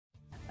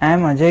I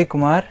am Ajay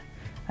Kumar.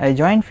 I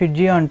joined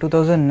FIITJEE on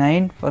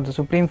 2009 for the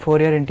Supreme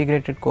 4-year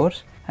integrated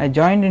course. I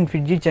joined in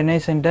FIITJEE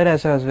Chennai Center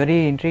as I was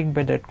very intrigued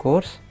by that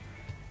course.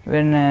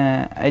 When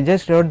I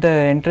just wrote the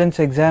entrance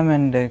exam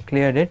and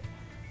cleared it.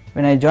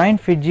 When I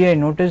joined FIITJEE, I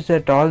noticed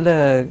that all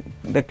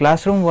the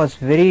classroom was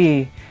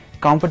very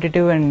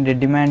competitive and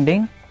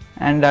demanding,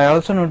 and I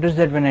also noticed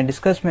that when I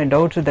discussed my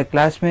doubts with the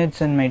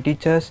classmates and my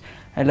teachers,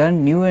 I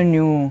learned new and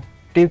new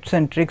tips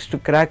and tricks to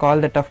crack all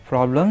the tough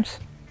problems.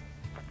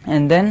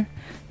 And then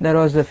there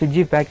was the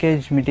FIITJEE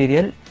package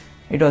material.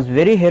 It was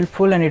very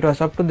helpful and it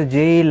was up to the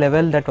JEE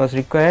level that was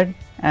required,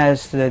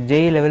 as the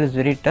JEE level is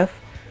very tough.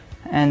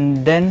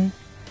 And then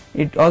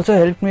it also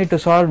helped me to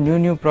solve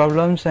new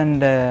problems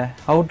and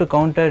how to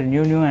counter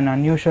new and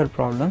unusual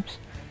problems.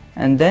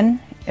 And then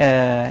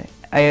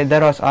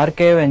there was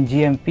archive and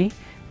GMP.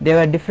 They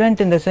were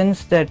different in the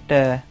sense that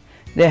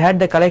they had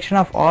the collection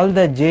of all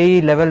the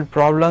JEE level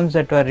problems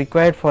that were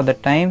required for the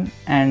time,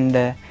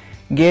 and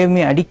gave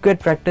me adequate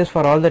practice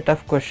for all the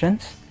tough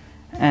questions.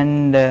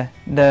 And the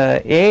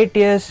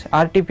AITS,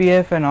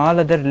 RTPF and all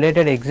other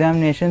related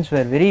examinations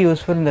were very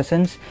useful in the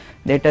sense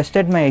they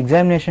tested my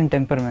examination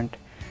temperament.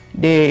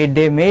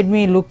 They made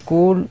me look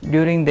cool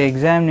during the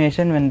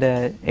examination when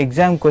the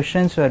exam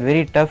questions were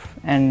very tough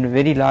and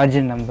very large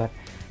in number.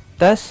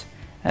 Thus,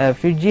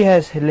 FIITJEE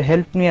has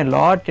helped me a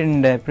lot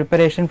in the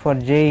preparation for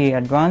JEE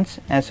Advanced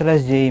as well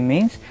as JEE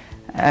Mains.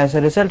 As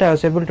a result, I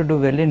was able to do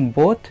well in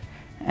both,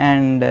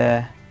 and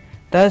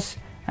thus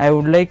I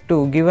would like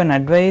to give an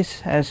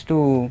advice as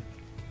to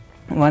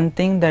one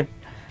thing, that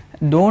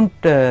don't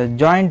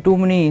join too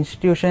many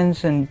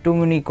institutions and too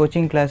many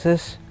coaching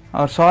classes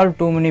or solve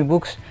too many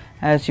books,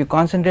 as you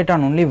concentrate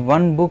on only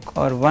one book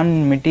or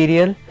one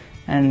material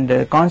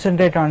and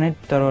concentrate on it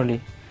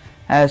thoroughly,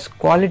 as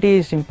quality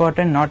is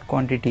important, not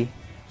quantity.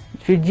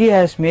 FIITJEE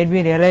has made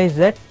me realize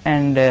that,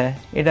 and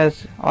it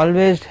has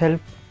always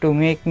helped to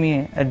make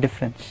me a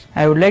difference.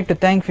 I would like to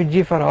thank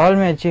FIITJEE for all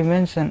my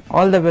achievements, and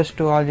all the best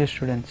to all your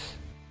students.